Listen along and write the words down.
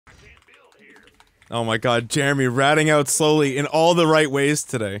Oh my god, Jeremy ratting out slowly in all the right ways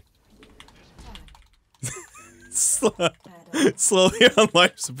today. Slowly on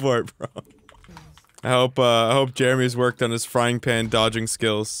life support, bro. I hope Jeremy's worked on his frying pan dodging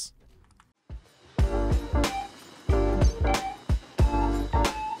skills.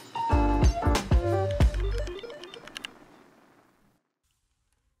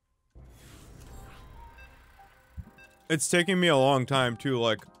 It's taking me a long time too,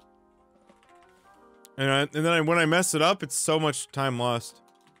 like, and then when I mess it up, it's so much time lost.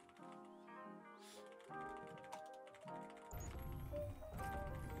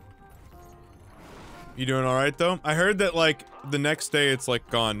 You doing all right though? I heard that like the next day it's like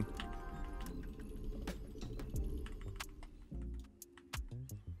gone.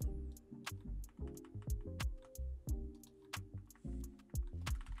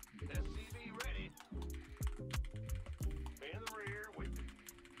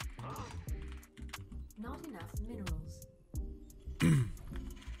 Not enough minerals.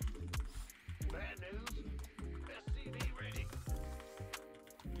 Bad news. SCV ready.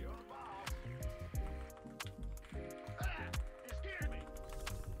 You're the boss. Ah, you scared me.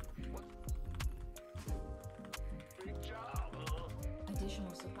 What? Big job, huh?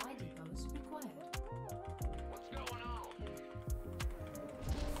 Additional supply depots required. What's going on?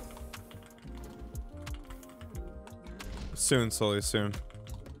 Soon, slowly, soon.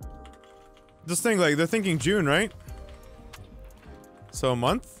 Just think, like, they're thinking June, right? So a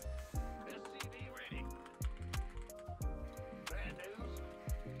month? SCV ready. Bad news.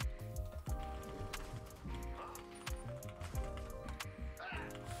 Huh? Ah.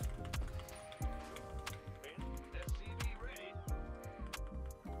 SCV ready.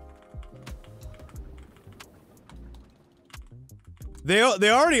 They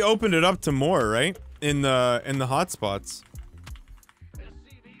already opened it up to more, right? In the hotspots.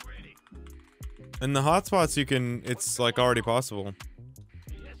 SCV ready. In the hotspots, you can. It's like already possible.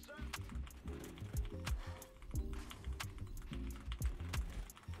 Yes, sir.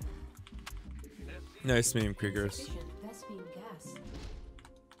 Nice meme, Kriegers. Sufficient Vespine gas.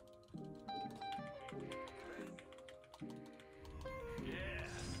 Yeah.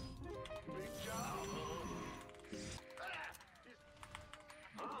 Big job, huh? Ah.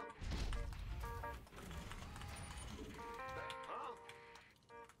 Huh? Huh?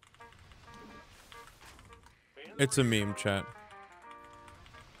 It's a meme, chat.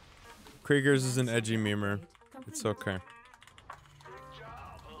 Kriegers is an edgy memer. It's okay. Big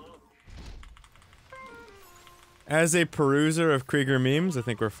job, huh? As a peruser of Krieger memes, I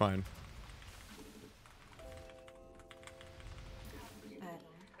think we're fine.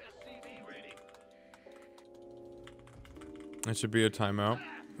 SCV ready. That should be a timeout.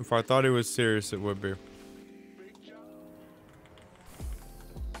 If I thought he was serious, it would be. Big job.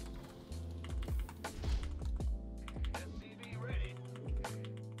 SCV ready.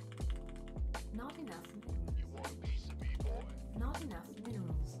 Not enough. You want a piece of me, boy? Not enough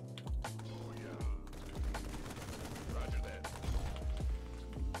minerals. Oh, yeah. Roger that.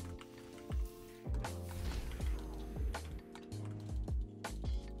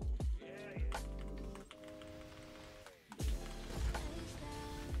 Yeah.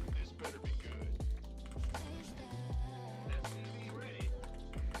 This better be good. SCV ready.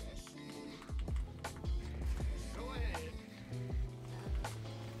 Go ahead.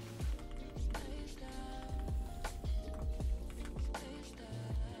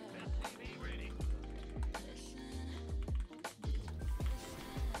 SCV ready.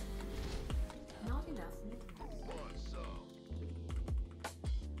 Not enough minerals. Want some?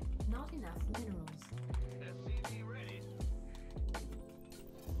 Not enough minerals. SCV ready.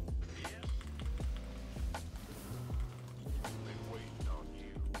 Yep. Been waiting on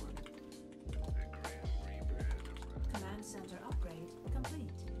you. The Grand Reaper has arrived. Command center upgrade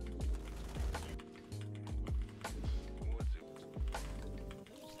complete. What's it?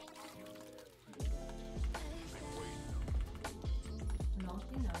 Been waiting on Not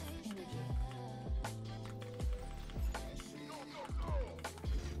enough energy.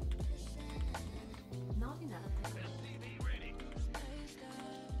 Not enough. SCV ready.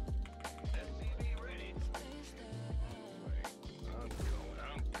 SCV ready. I'm going.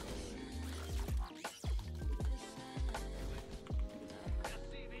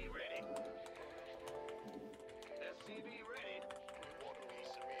 SCV ready. SCV ready. Want a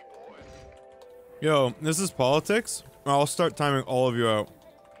piece of me, boy? Yo, this is politics. I'll start timing all of you out.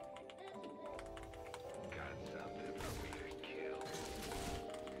 Got something for me to kill.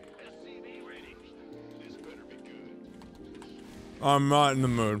 SCV ready. This better be good. I'm not in the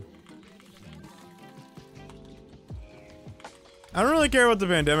mood. I don't really care about the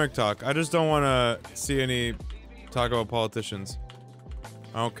pandemic talk. I just don't want to see any talk about politicians.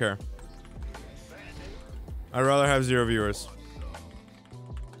 I don't care. I'd rather have 0 viewers.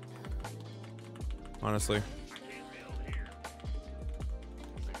 Honestly.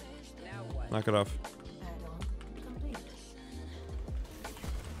 Knock it off. Add-on complete.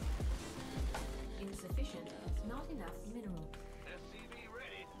 Insufficient. Not enough minerals.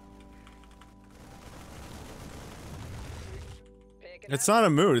 It's not a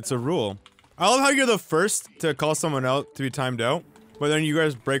mood, it's a rule. I love how you're the first to call someone out to be timed out, but then you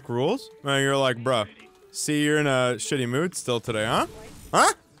guys break rules, and you're like, bruh, see you're in a shitty mood still today, huh?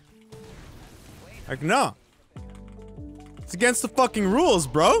 Huh? Like, no. It's against the fucking rules,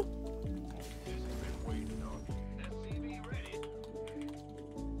 bro.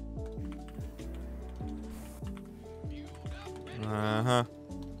 Uh-huh.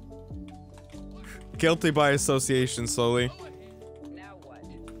 Guilty by association, slowly.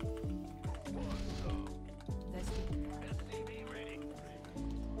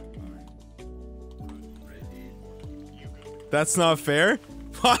 That's not fair.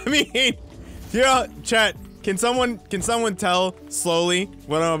 I mean, yeah, chat. Can someone tell slowly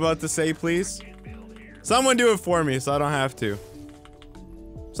what I'm about to say, please? Someone do it for me, so I don't have to.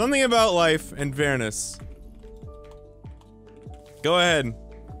 Something about life and fairness. Go ahead.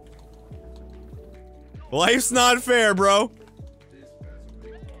 Life's not fair, bro.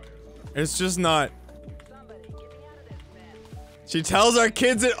 It's just not. She tells our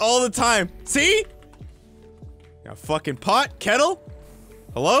kids it all the time. See? Got fucking pot, kettle?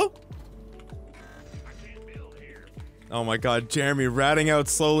 Hello? Oh my god, Jeremy ratting out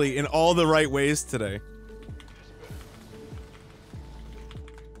slowly in all the right ways today.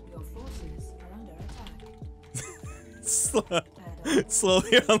 Your forces are under attack.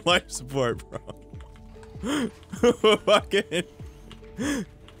 Slowly on life support, bro. Fucking. Command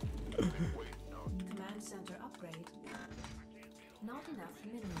center upgrade. Not enough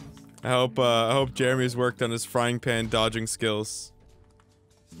minerals. I hope Jeremy's worked on his frying pan dodging skills.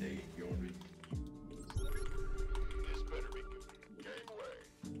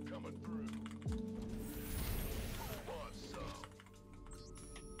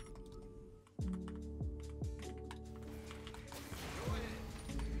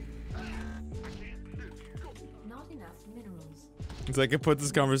 Not enough minerals. It's like I put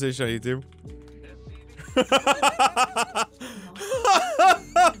this conversation on YouTube.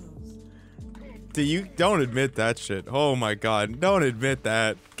 Don't admit that shit. Oh my god, don't admit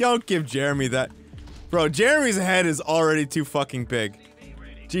that. Don't give Jeremy that. Bro, Jeremy's head is already too fucking big.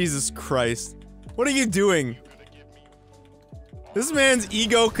 Jesus Christ. What are you doing? This man's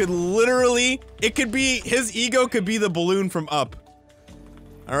ego could literally, his ego could be the balloon from Up.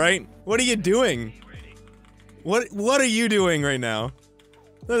 Alright? What are you doing? What are you doing right now?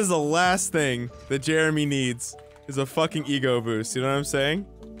 That is the last thing that Jeremy needs, is a fucking ego boost, you know what I'm saying?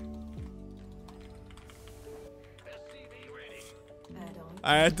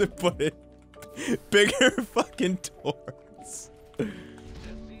 I had to put it bigger fucking doors.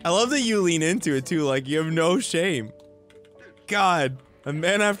 I love that you lean into it too, like you have no shame. God, a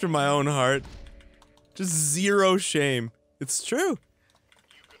man after my own heart. Just zero shame. It's true.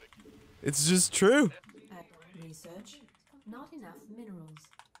 It's just true. Research. Not enough minerals.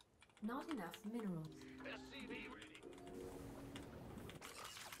 Not enough minerals.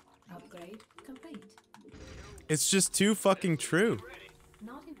 Upgrade complete. It's just too fucking true.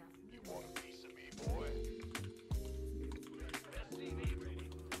 Not enough.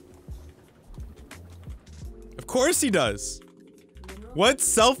 Of course he does. What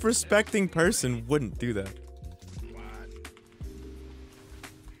self-respecting person wouldn't do that?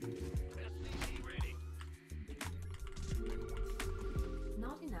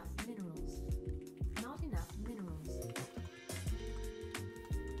 Not enough minerals. Not enough minerals.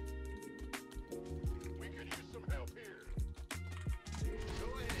 We could use some help here. Go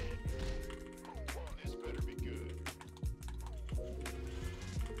ahead. This better be good.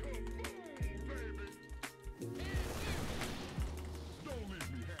 Don't leave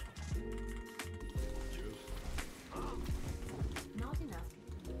me hanging. Just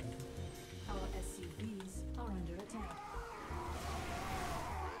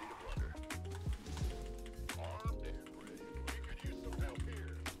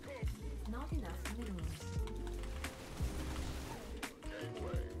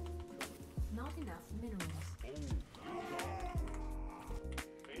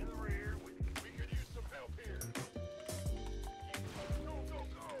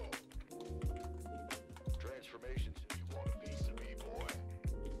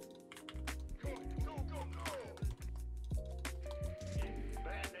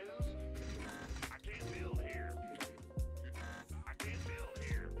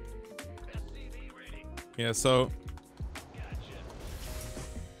Yeah, so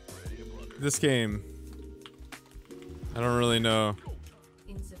this game, I don't really know.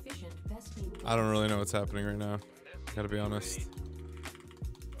 Insufficient Vespene. I don't really know what's happening right now. Gotta be honest.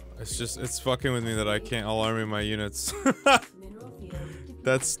 It's fucking with me that I can't alarm my units. Mineral field depleted.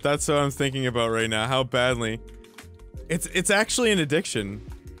 That's what I'm thinking about right now. How badly. It's actually an addiction.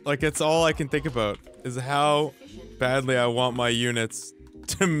 Like, it's all I can think about is how badly I want my units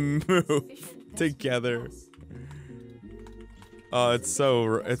to move Insufficient together. gas. Oh, it's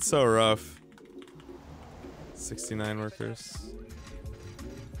so rough. 69 workers.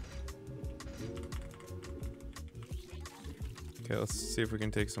 Okay, let's see if we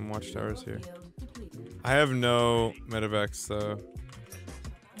can take some watchtowers here. Field depleted. I have no medevacs though.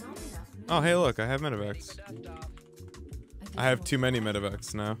 Not enough Oh, hey, look, I have medevacs. I have too many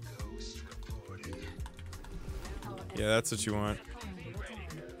medevacs now. Yeah, that's what you want.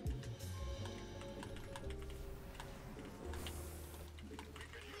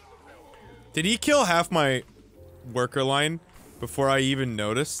 Did he kill half my worker line before I even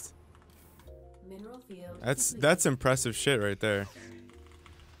noticed? Mineral field That's impressive shit right there.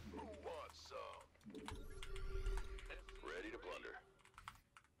 Who wants some? Ready to plunder.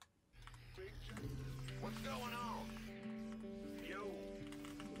 What's going on? Yo,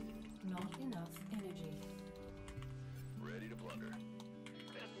 Not enough energy. ready to plunder.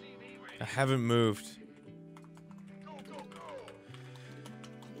 I haven't moved. Go, go, go!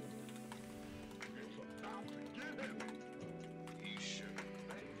 It's about to get heavy. Yeesh.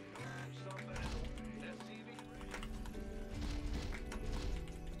 Something.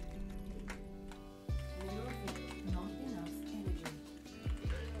 Mineral field. Not enough energy.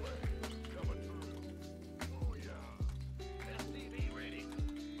 Coming through. Oh, yeah. SCV ready.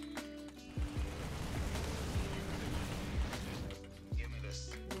 Give me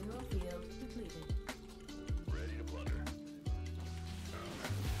this. Mineral field depleted. Ready to plunder.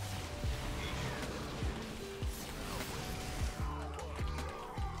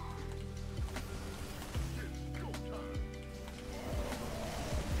 Go time.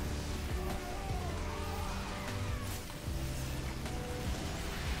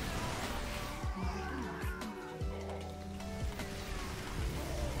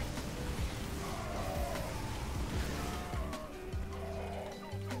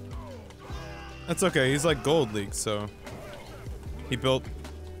 That's okay, he's like Gold League, so he built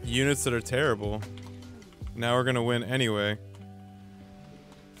units that are terrible. Now we're gonna win anyway.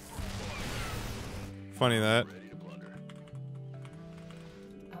 Funny that. Ready to plunder.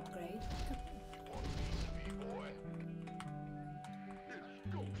 Upgrade. Boy.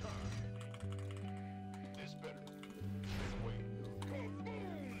 It's go time. This better. This way. Go boom,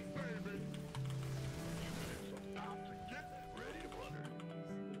 baby. It's about to get ready to plunder.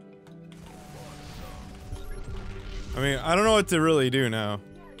 I mean, I don't know what to really do now.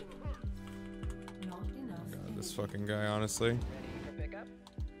 Not enough. This fucking guy, honestly.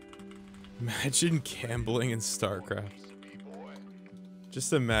 Imagine gambling in StarCraft.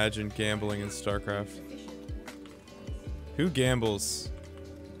 Just imagine gambling in StarCraft. Who gambles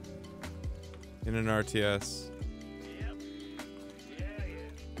in an RTS?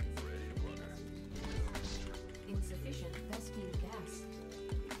 Insufficient Vespene gas.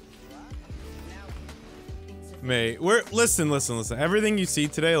 Mate, listen. Everything you see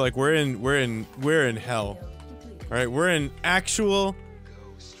today, like we're in hell. All right, we're in actual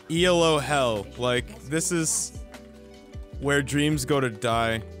ELO hell. Like, this is where dreams go to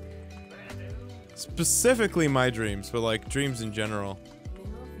die. Specifically my dreams, but like dreams in general.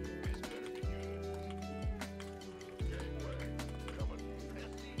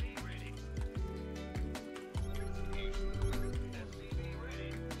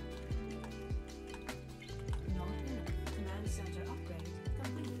 Not enough. Command center upgrade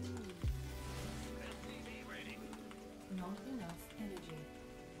complete. Not enough energy.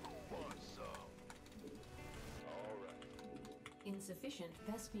 Insufficient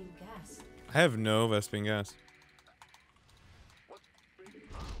Vespene gas. I have no Vespene gas.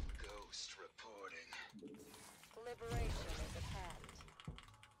 Ghost reporting. Liberation is at hand.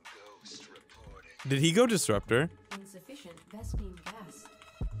 Ghost reporting. Did he go Disruptor? Insufficient Vespene gas.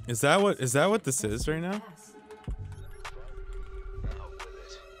 Is that what this is right now? Gas. Out with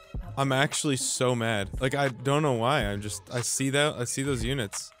it. I'm actually so mad. Like, I don't know why. I see those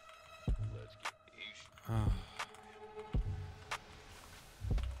units. Oh.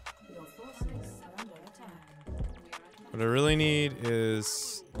 Your forces are under attack. What I really need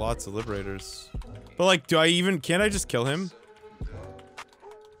is lots of Liberators. But like, can't I just kill him?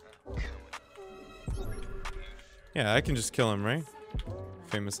 Yeah, I can just kill him, right?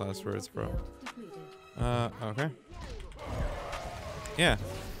 Famous last words, bro. Field depleted. Okay. Yeah,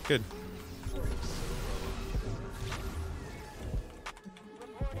 good.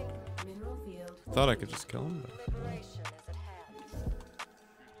 Mineral field. Thought I could just kill him, but... Liberation is at hand.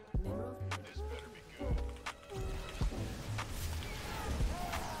 Mineral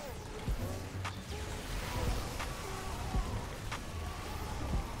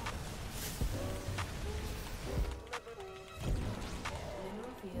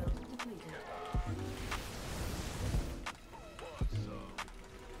Mineral field depleted.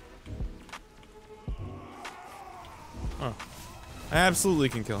 Oh. I absolutely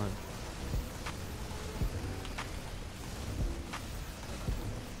can kill him.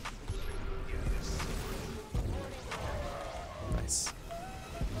 Nice.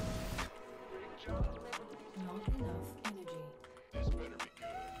 Not enough energy. This better be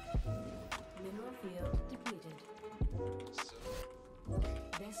good. Mineral field depleted.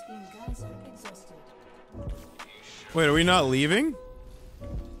 Vespene geyser exhausted. Wait, are we not leaving?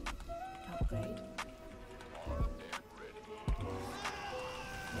 Upgrade.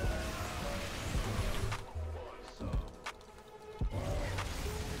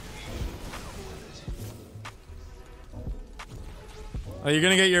 Oh, you're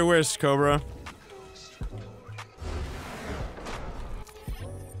gonna get your wish, Cobra.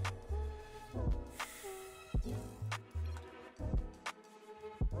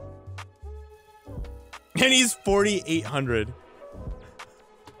 And he's 4,800.